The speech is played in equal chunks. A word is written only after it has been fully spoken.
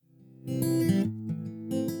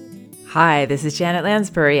Hi, this is Janet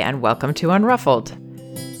Lansbury, and welcome to Unruffled.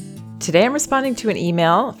 Today I'm responding to an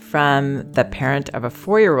email from the parent of a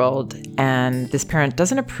 4-year-old, and this parent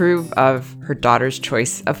doesn't approve of her daughter's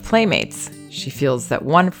choice of playmates. She feels that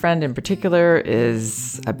one friend in particular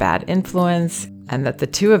is a bad influence, and that the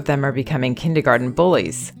two of them are becoming kindergarten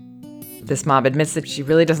bullies. This mom admits that she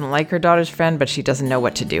really doesn't like her daughter's friend, but she doesn't know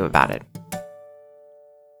what to do about it.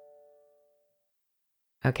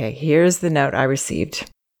 Okay, here's the note I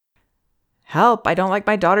received. Help, I don't like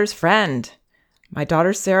my daughter's friend. My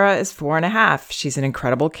daughter Sarah is 4.5. She's an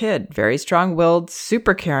incredible kid, very strong-willed,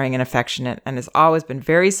 super caring and affectionate, and has always been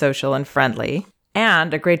very social and friendly,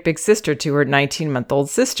 and a great big sister to her 19-month-old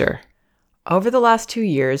sister. Over the last 2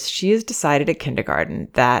 years, she has decided at kindergarten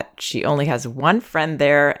that she only has one friend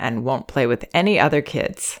there and won't play with any other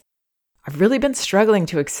kids. I've really been struggling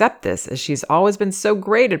to accept this, as she's always been so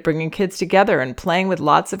great at bringing kids together and playing with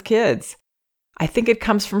lots of kids. I think it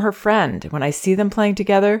comes from her friend. When I see them playing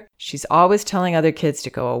together, she's always telling other kids to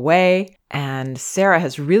go away, and Sarah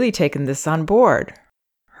has really taken this on board.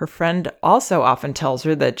 Her friend also often tells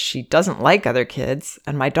her that she doesn't like other kids,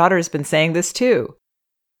 and my daughter has been saying this too.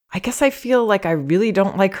 I guess I feel like I really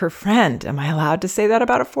don't like her friend. Am I allowed to say that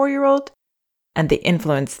about a 4-year-old? And the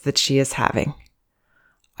influence that she is having.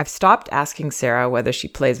 I've stopped asking Sarah whether she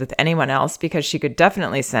plays with anyone else because she could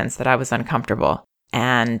definitely sense that I was uncomfortable.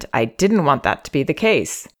 And I didn't want that to be the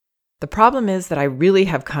case. The problem is that I really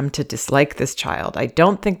have come to dislike this child. I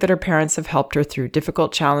don't think that her parents have helped her through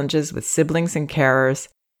difficult challenges with siblings and carers,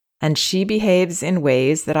 and she behaves in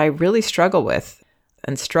ways that I really struggle with,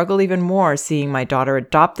 and struggle even more seeing my daughter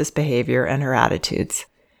adopt this behavior and her attitudes.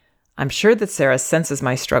 I'm sure that Sarah senses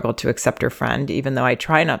my struggle to accept her friend, even though I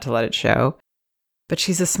try not to let it show. But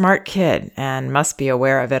she's a smart kid and must be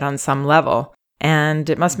aware of it on some level. And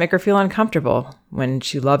it must make her feel uncomfortable when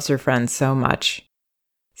she loves her friends so much.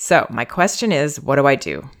 So my question is, what do I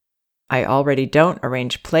do? I already don't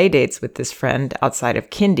arrange play dates with this friend outside of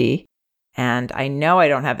kindy, and I know I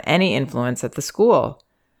don't have any influence at the school.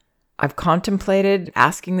 I've contemplated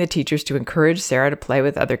asking the teachers to encourage Sarah to play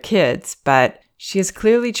with other kids, but she has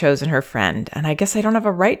clearly chosen her friend, and I guess I don't have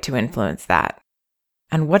a right to influence that.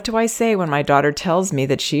 And what do I say when my daughter tells me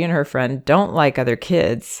that she and her friend don't like other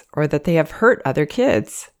kids or that they have hurt other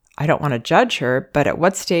kids? I don't want to judge her, but at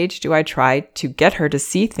what stage do I try to get her to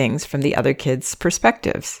see things from the other kids'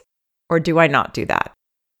 perspectives? Or do I not do that?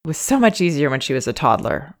 It was so much easier when she was a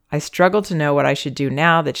toddler. I struggle to know what I should do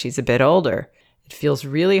now that she's a bit older. It feels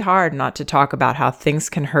really hard not to talk about how things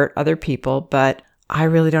can hurt other people, but I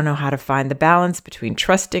really don't know how to find the balance between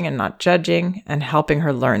trusting and not judging and helping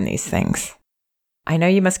her learn these things. I know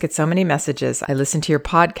you must get so many messages. I listen to your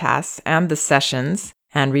podcasts and the sessions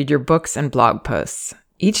and read your books and blog posts.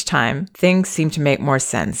 Each time, things seem to make more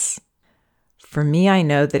sense. For me, I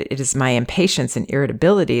know that it is my impatience and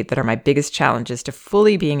irritability that are my biggest challenges to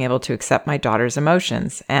fully being able to accept my daughter's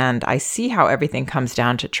emotions, and I see how everything comes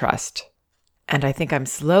down to trust. And I think I'm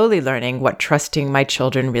slowly learning what trusting my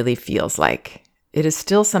children really feels like. It is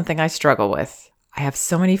still something I struggle with. I have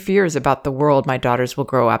so many fears about the world my daughters will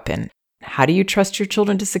grow up in. How do you trust your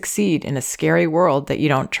children to succeed in a scary world that you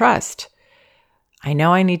don't trust? I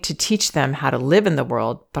know I need to teach them how to live in the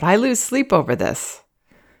world, but I lose sleep over this.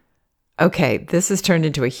 Okay, this has turned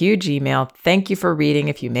into a huge email. Thank you for reading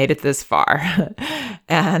if you made it this far.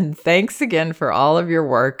 And thanks again for all of your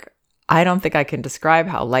work. I don't think I can describe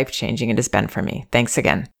how life-changing it has been for me. Thanks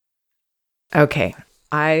again. Okay.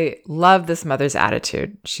 I love this mother's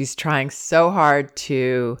attitude. She's trying so hard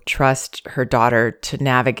to trust her daughter to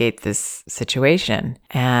navigate this situation.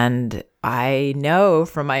 And I know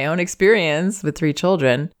from my own experience with 3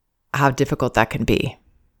 children how difficult that can be.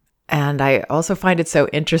 And I also find it so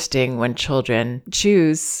interesting when children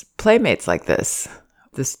choose playmates like this.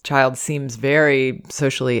 This child seems very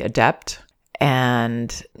socially adept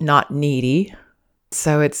and not needy.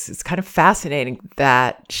 So it's kind of fascinating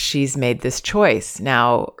that she's made this choice.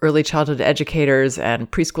 Now, early childhood educators and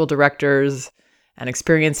preschool directors and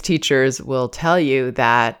experienced teachers will tell you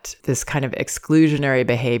that this kind of exclusionary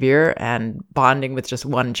behavior and bonding with just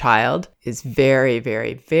one child is very,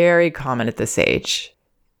 very, very common at this age.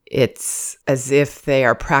 It's as if they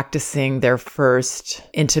are practicing their first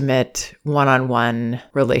intimate one-on-one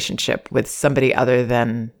relationship with somebody other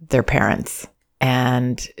than their parents.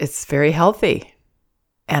 And it's very healthy.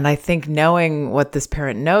 And I think knowing what this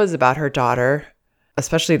parent knows about her daughter,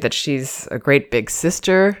 especially that she's a great big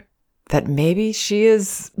sister, that maybe she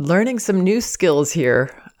is learning some new skills here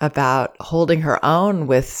about holding her own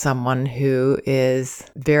with someone who is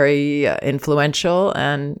very influential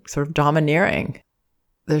and sort of domineering.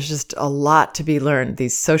 There's just a lot to be learned.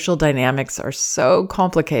 These social dynamics are so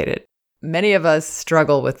complicated. Many of us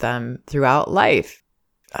struggle with them throughout life,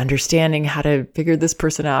 understanding how to figure this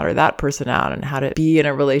person out or that person out and how to be in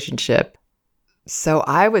a relationship. So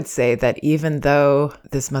I would say that even though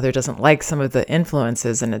this mother doesn't like some of the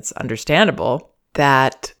influences, and it's understandable,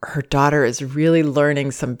 that her daughter is really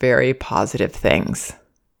learning some very positive things.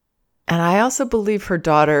 And I also believe her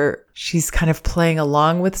daughter, she's kind of playing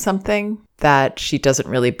along with something that she doesn't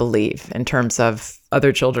really believe in terms of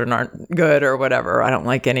other children aren't good or whatever. I don't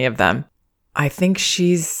like any of them. I think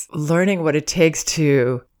she's learning what it takes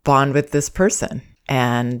to bond with this person,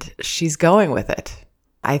 and she's going with it.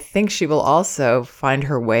 I think she will also find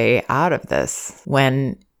her way out of this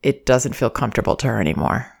when it doesn't feel comfortable to her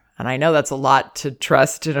anymore. And I know that's a lot to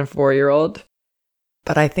trust in a 4-year-old.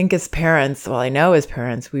 But I think as parents, well, I know as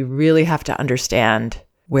parents, we really have to understand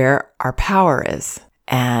where our power is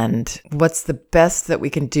and what's the best that we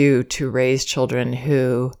can do to raise children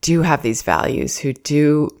who do have these values, who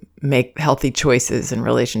do make healthy choices in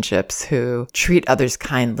relationships, who treat others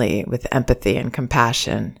kindly with empathy and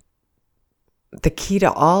compassion. The key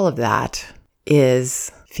to all of that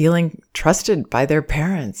is feeling trusted by their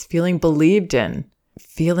parents, feeling believed in,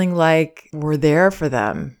 feeling like we're there for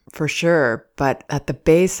them, for sure. But at the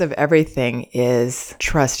base of everything is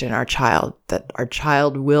trust in our child, that our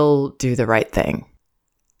child will do the right thing.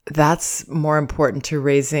 That's more important to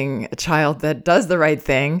raising a child that does the right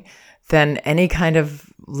thing than any kind of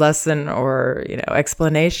lesson or,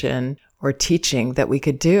 explanation or teaching that we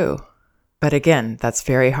could do. But again, that's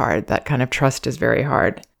very hard. That kind of trust is very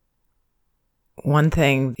hard. One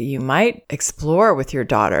thing that you might explore with your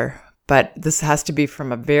daughter, but this has to be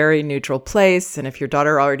from a very neutral place. And if your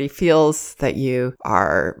daughter already feels that you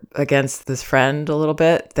are against this friend a little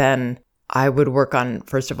bit, then I would work on,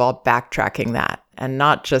 first of all, backtracking that and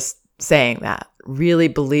not just saying that, really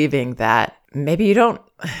believing that maybe you don't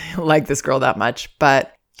like this girl that much,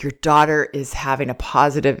 but your daughter is having a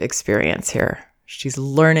positive experience here. She's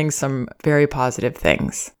learning some very positive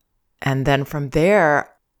things. And then from there,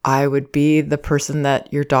 I would be the person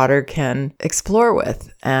that your daughter can explore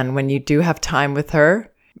with. And when you do have time with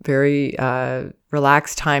her, very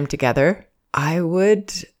relaxed time together, I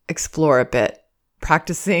would explore a bit,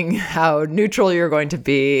 practicing how neutral you're going to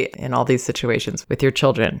be in all these situations with your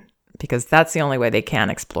children, because that's the only way they can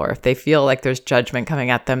explore. If they feel like there's judgment coming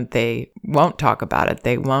at them, they won't talk about it.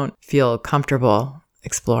 They won't feel comfortable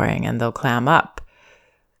exploring and they'll clam up.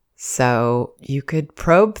 So you could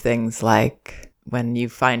probe things like when you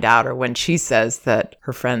find out or when she says that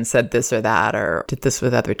her friend said this or that or did this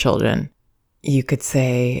with other children, you could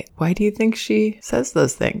say, why do you think she says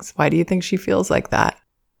those things? Why do you think she feels like that?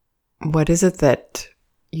 What is it that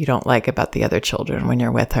you don't like about the other children when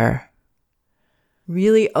you're with her?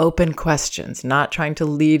 Really open questions, not trying to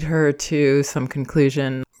lead her to some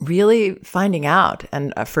conclusion, really finding out.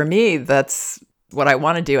 And for me, that's what I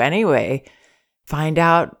want to do anyway. Find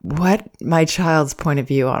out what my child's point of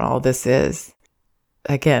view on all this is.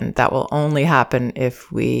 Again, that will only happen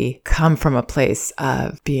if we come from a place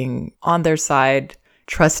of being on their side,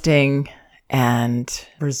 trusting, and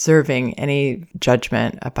reserving any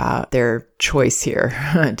judgment about their choice here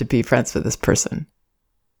to be friends with this person.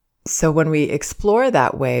 So when we explore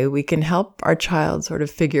that way, we can help our child sort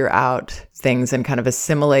of figure out things and kind of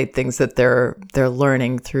assimilate things that they're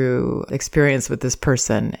learning through experience with this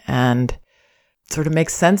person and sort of make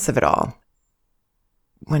sense of it all.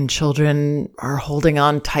 When children are holding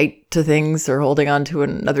on tight to things or holding on to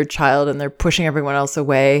another child and they're pushing everyone else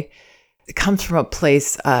away, it comes from a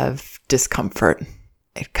place of discomfort.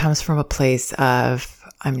 It comes from a place of,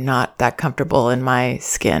 I'm not that comfortable in my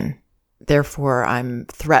skin. Therefore, I'm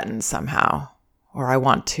threatened somehow, or I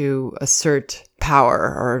want to assert power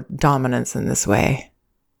or dominance in this way.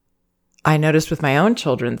 I noticed with my own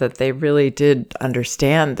children that they really did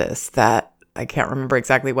understand this, that I can't remember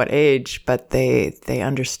exactly what age, but they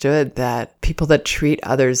understood that people that treat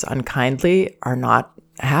others unkindly are not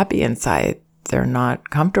happy inside. They're not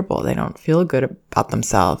comfortable. They don't feel good about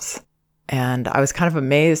themselves. And I was kind of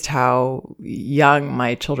amazed how young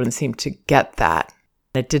my children seemed to get that.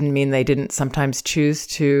 It didn't mean they didn't sometimes choose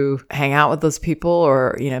to hang out with those people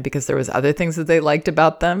or, because there was other things that they liked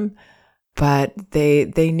about them, but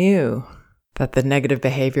they knew that the negative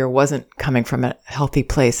behavior wasn't coming from a healthy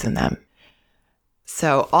place in them.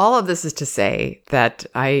 So all of this is to say that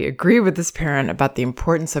I agree with this parent about the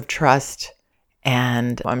importance of trust,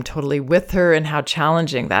 and I'm totally with her in how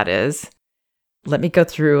challenging that is. Let me go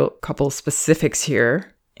through a couple specifics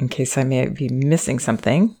here in case I may be missing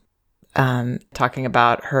something. Talking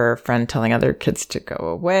about her friend telling other kids to go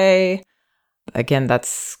away. Again,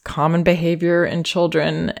 that's common behavior in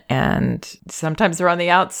children, and sometimes they're on the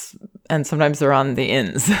outs and sometimes they're on the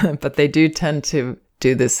ins, but they do tend to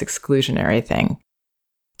do this exclusionary thing.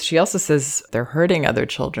 She also says they're hurting other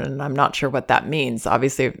children. I'm not sure what that means.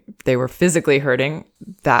 Obviously, if they were physically hurting,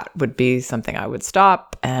 that would be something I would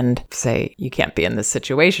stop and say, you can't be in this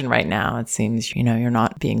situation right now. It seems, you're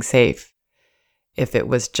not being safe. If it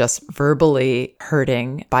was just verbally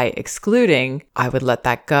hurting by excluding, I would let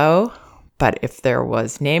that go. But if there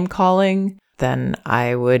was name calling, then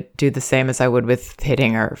I would do the same as I would with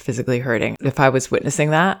hitting or physically hurting. If I was witnessing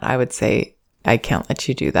that, I would say, I can't let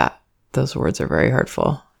you do that. Those words are very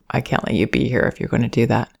hurtful. I can't let you be here if you're going to do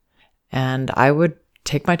that. And I would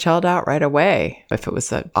take my child out right away if it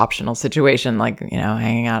was an optional situation, like,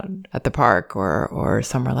 hanging out at the park or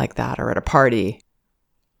somewhere like that, or at a party.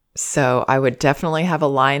 So I would definitely have a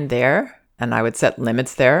line there, and I would set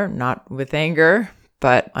limits there, not with anger,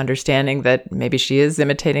 but understanding that maybe she is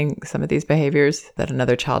imitating some of these behaviors that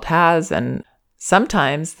another child has. And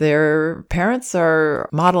sometimes their parents are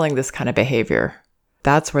modeling this kind of behavior.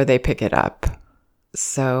 That's where they pick it up.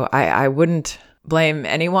 So I wouldn't blame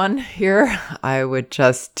anyone here. I would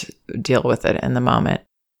just deal with it in the moment.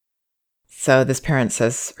 So this parent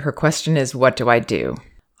says, her question is, what do I do?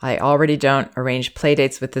 I already don't arrange play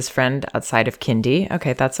dates with this friend outside of kindy.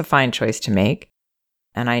 Okay, that's a fine choice to make.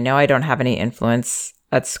 And I know I don't have any influence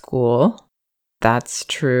at school. That's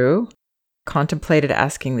true. Contemplated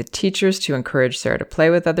asking the teachers to encourage Sarah to play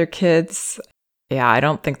with other kids. Yeah, I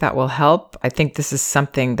don't think that will help. I think this is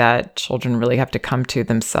something that children really have to come to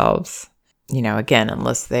themselves. Again,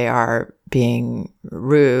 unless they are being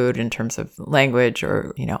rude in terms of language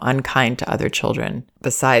or, unkind to other children,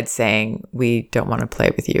 besides saying, we don't want to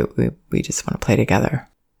play with you. We just want to play together.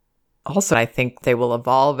 Also, I think they will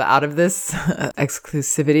evolve out of this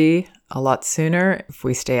exclusivity a lot sooner if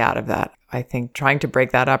we stay out of that. I think trying to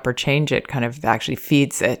break that up or change it kind of actually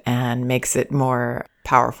feeds it and makes it more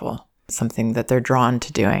powerful, something that they're drawn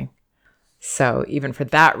to doing. So even for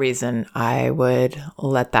that reason, I would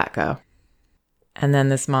let that go. And then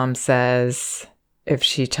this mom says, if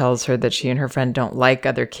she tells her that she and her friend don't like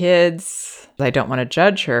other kids, I don't want to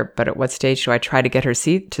judge her, but at what stage do I try to get her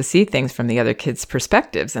to see things from the other kids'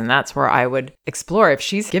 perspectives? And that's where I would explore. If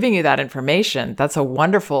she's giving you that information, that's a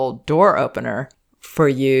wonderful door opener for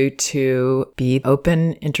you to be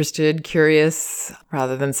open, interested, curious,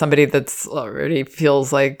 rather than somebody that's already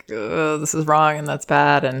feels like, oh, this is wrong and that's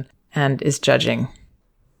bad and is judging.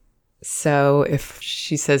 So if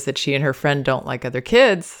she says that she and her friend don't like other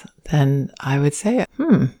kids, then I would say,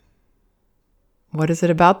 what is it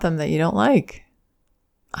about them that you don't like?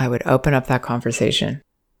 I would open up that conversation.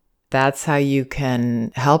 That's how you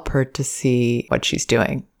can help her to see what she's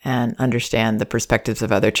doing and understand the perspectives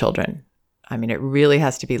of other children. I mean, it really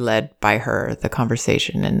has to be led by her, the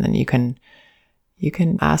conversation. And then you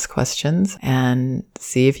can ask questions and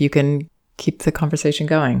see if you can keep the conversation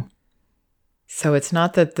going. So it's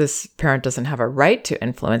not that this parent doesn't have a right to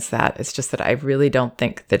influence that. It's just that I really don't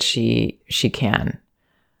think that she can.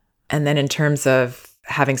 And then in terms of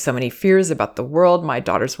having so many fears about the world my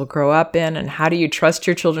daughters will grow up in, and how do you trust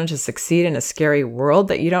your children to succeed in a scary world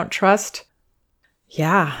that you don't trust?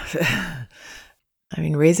 Yeah. I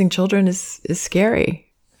mean, raising children is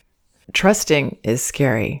scary. Trusting is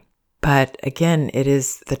scary. But again, it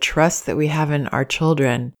is the trust that we have in our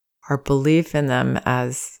children, our belief in them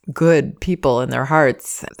as good people in their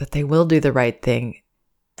hearts, that they will do the right thing.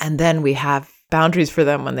 And then we have boundaries for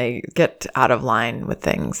them when they get out of line with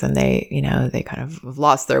things and they kind of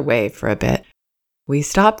lost their way for a bit. We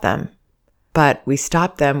stop them, but we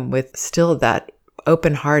stop them with still that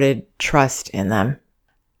open-hearted trust in them.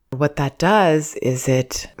 What that does is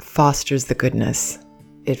it fosters the goodness.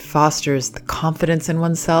 It fosters the confidence in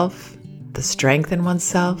oneself, the strength in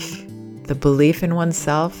oneself, the belief in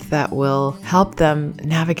oneself that will help them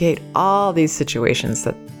navigate all these situations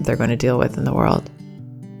that they're going to deal with in the world.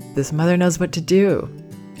 This mother knows what to do.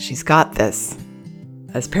 She's got this.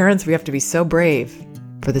 As parents, we have to be so brave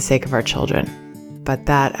for the sake of our children, but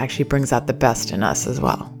that actually brings out the best in us as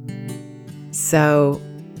well. So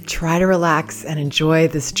try to relax and enjoy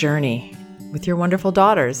this journey with your wonderful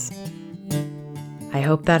daughters. I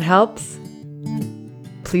hope that helps.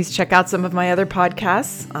 Please check out some of my other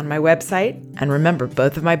podcasts on my website. And remember,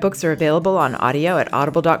 both of my books are available on audio at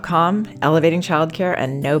audible.com, Elevating Childcare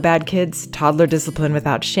and No Bad Kids, Toddler Discipline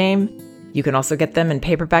Without Shame. You can also get them in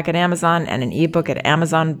paperback at Amazon and an ebook at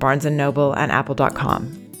Amazon, Barnes & Noble, and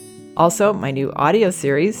Apple.com. Also, my new audio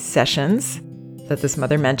series, Sessions, that this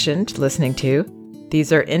mother mentioned listening to.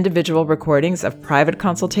 These are individual recordings of private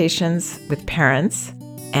consultations with parents,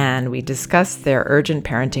 and we discuss their urgent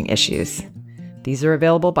parenting issues. These are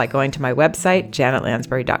available by going to my website,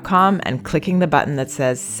 janetlansbury.com, and clicking the button that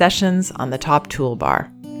says Sessions on the top toolbar.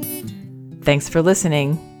 Thanks for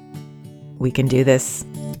listening. We can do this.